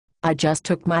I just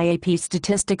took my AP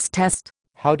statistics test.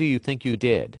 How do you think you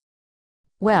did?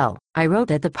 Well, I wrote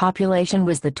that the population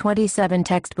was the 27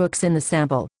 textbooks in the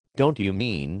sample. Don't you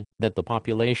mean that the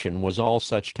population was all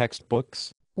such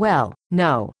textbooks? Well,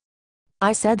 no.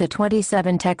 I said the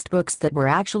 27 textbooks that were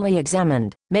actually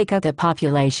examined make up the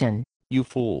population. You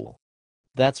fool.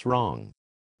 That's wrong.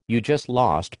 You just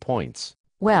lost points.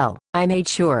 Well, I made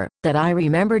sure that I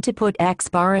remembered to put X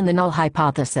bar in the null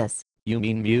hypothesis. You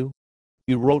mean mu?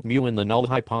 You wrote mu in the null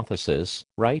hypothesis,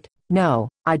 right? No,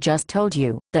 I just told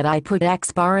you that I put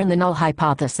X bar in the null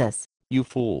hypothesis. You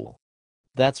fool.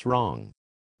 That's wrong.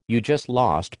 You just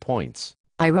lost points.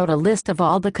 I wrote a list of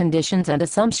all the conditions and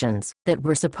assumptions that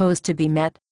were supposed to be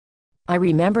met. I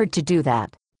remembered to do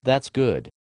that. That's good.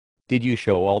 Did you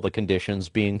show all the conditions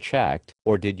being checked,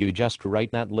 or did you just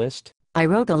write that list? I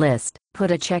wrote a list,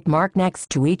 put a check mark next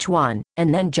to each one,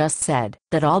 and then just said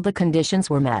that all the conditions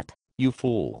were met. You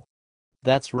fool.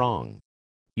 That's wrong.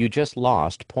 You just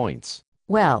lost points.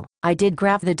 Well, I did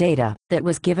graph the data that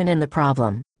was given in the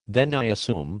problem. Then I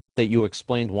assume that you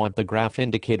explained what the graph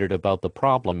indicated about the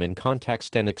problem in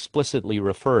context and explicitly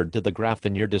referred to the graph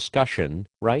in your discussion,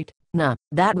 right? Nah,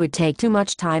 that would take too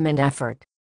much time and effort.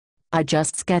 I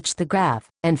just sketched the graph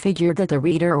and figured that the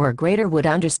reader or grader would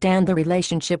understand the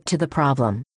relationship to the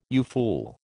problem. You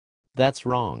fool. That's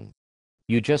wrong.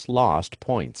 You just lost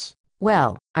points.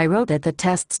 Well, I wrote that the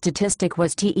test statistic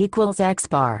was t equals x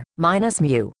bar minus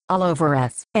mu all over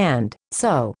s, and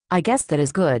so I guess that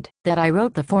is good that I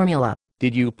wrote the formula.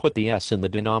 Did you put the s in the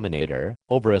denominator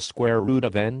over a square root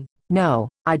of n? No,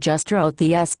 I just wrote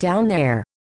the s down there.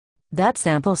 That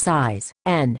sample size,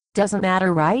 n, doesn't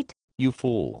matter, right? You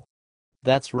fool.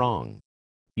 That's wrong.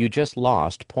 You just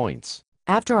lost points.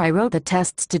 After I wrote the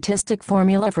test statistic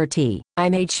formula for t, I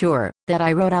made sure that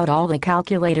I wrote out all the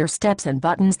calculator steps and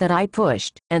buttons that I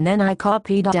pushed, and then I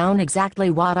copied down exactly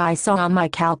what I saw on my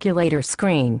calculator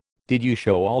screen. Did you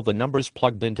show all the numbers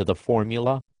plugged into the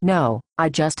formula? No, I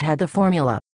just had the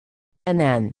formula. And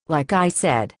then, like I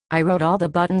said, I wrote all the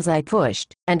buttons I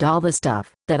pushed, and all the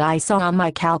stuff that I saw on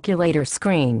my calculator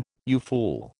screen. You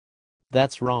fool.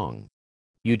 That's wrong.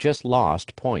 You just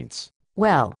lost points.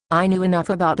 Well, I knew enough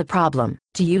about the problem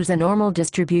to use a normal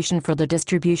distribution for the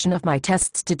distribution of my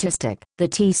test statistic, the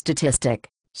t-statistic.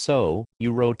 So,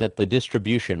 you wrote that the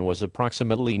distribution was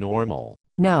approximately normal.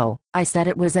 No, I said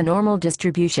it was a normal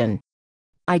distribution.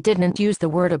 I didn't use the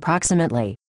word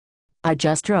approximately. I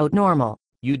just wrote normal.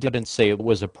 You didn't say it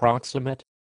was approximate.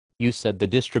 You said the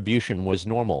distribution was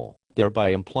normal, thereby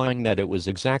implying that it was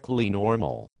exactly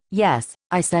normal. Yes,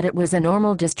 I said it was a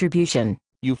normal distribution.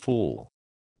 You fool.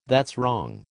 That's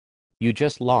wrong. You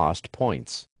just lost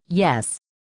points. Yes.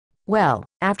 Well,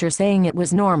 after saying it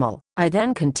was normal, I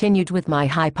then continued with my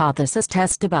hypothesis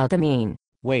test about the mean.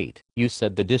 Wait, you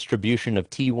said the distribution of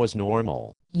t was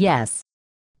normal. Yes.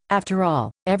 After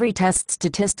all, every test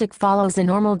statistic follows a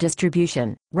normal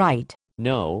distribution, right?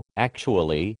 No,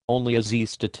 actually, only a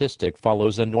z-statistic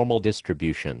follows a normal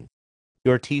distribution.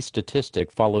 Your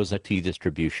t-statistic follows a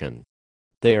t-distribution.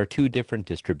 They are two different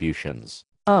distributions.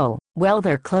 Oh, well,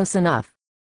 they're close enough.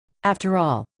 After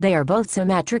all, they are both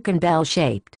symmetric and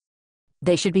bell-shaped.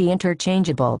 They should be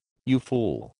interchangeable. You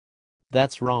fool.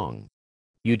 That's wrong.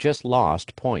 You just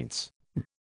lost points.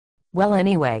 Well,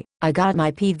 anyway, I got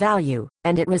my p-value,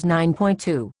 and it was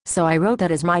 9.2, so I wrote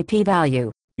that as my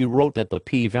p-value. You wrote that the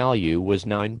p-value was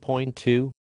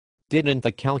 9.2? Didn't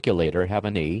the calculator have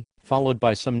an e, followed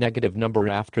by some negative number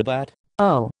after that?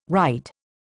 Oh, right.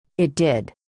 It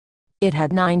did. It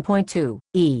had 9.2,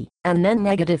 e, and then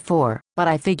 -4, but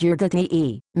I figured that the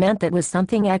e meant that was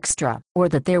something extra, or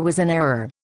that there was an error.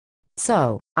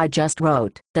 So, I just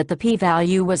wrote that the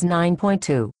p-value was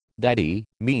 9.2. That e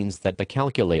means that the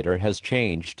calculator has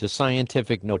changed to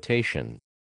scientific notation.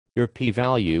 Your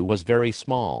p-value was very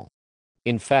small.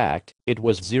 In fact, it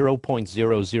was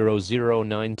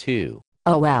 0.00092.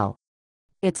 Oh well.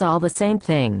 It's all the same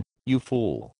thing. You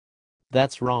fool.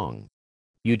 That's wrong.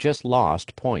 You just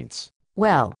lost points.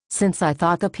 Well, since I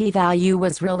thought the p-value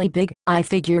was really big, I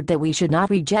figured that we should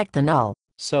not reject the null.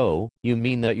 So, you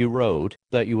mean that you wrote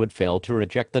that you would fail to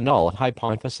reject the null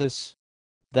hypothesis?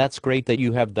 That's great that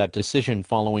you have that decision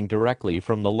following directly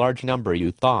from the large number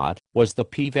you thought was the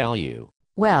p-value.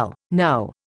 Well,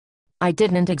 no. I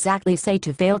didn't exactly say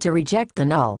to fail to reject the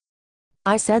null.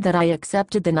 I said that I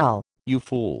accepted the null. You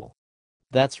fool.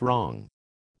 That's wrong.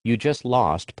 You just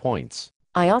lost points.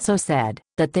 I also said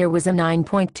that there was a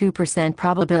 9.2%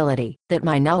 probability that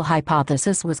my null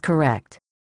hypothesis was correct.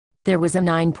 There was a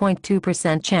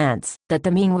 9.2% chance that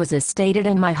the mean was as stated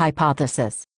in my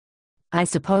hypothesis. I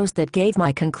suppose that gave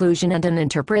my conclusion and an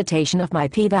interpretation of my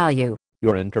p-value.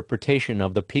 Your interpretation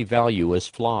of the p-value is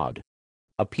flawed.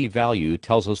 A p-value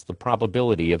tells us the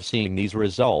probability of seeing these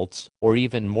results, or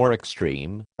even more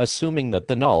extreme, assuming that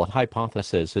the null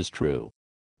hypothesis is true.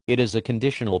 It is a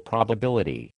conditional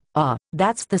probability.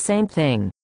 That's the same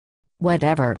thing.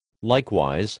 Whatever.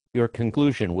 Likewise, your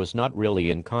conclusion was not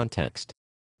really in context.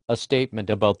 A statement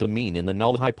about the mean in the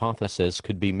null hypothesis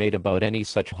could be made about any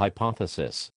such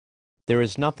hypothesis. There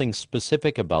is nothing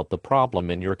specific about the problem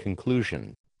in your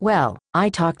conclusion. Well, I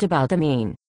talked about the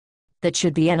mean. That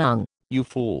should be an You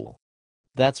fool.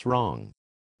 That's wrong.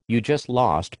 You just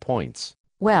lost points.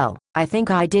 Well, I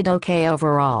think I did okay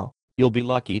overall. You'll be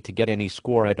lucky to get any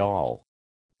score at all.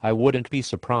 I wouldn't be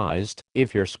surprised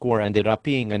if your score ended up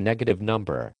being a negative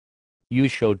number. You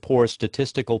showed poor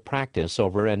statistical practice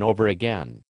over and over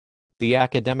again. The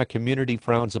academic community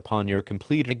frowns upon your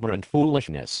complete ignorant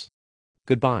foolishness.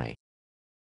 Goodbye.